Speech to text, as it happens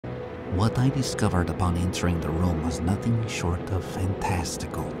What I discovered upon entering the room was nothing short of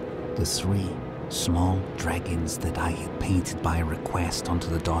fantastical. The 3 small dragons that I had painted by request onto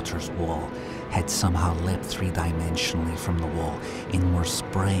the daughter's wall had somehow leapt 3-dimensionally from the wall and were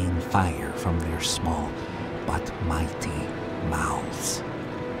spraying fire from their small but mighty mouths.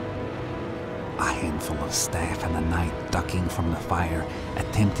 A handful of staff and a knight ducking from the fire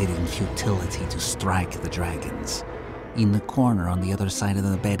attempted in futility to strike the dragons. In the corner on the other side of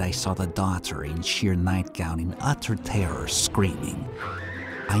the bed, I saw the daughter in sheer nightgown in utter terror screaming.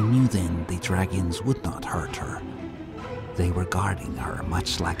 I knew then the dragons would not hurt her. They were guarding her,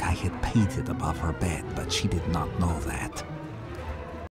 much like I had painted above her bed, but she did not know that.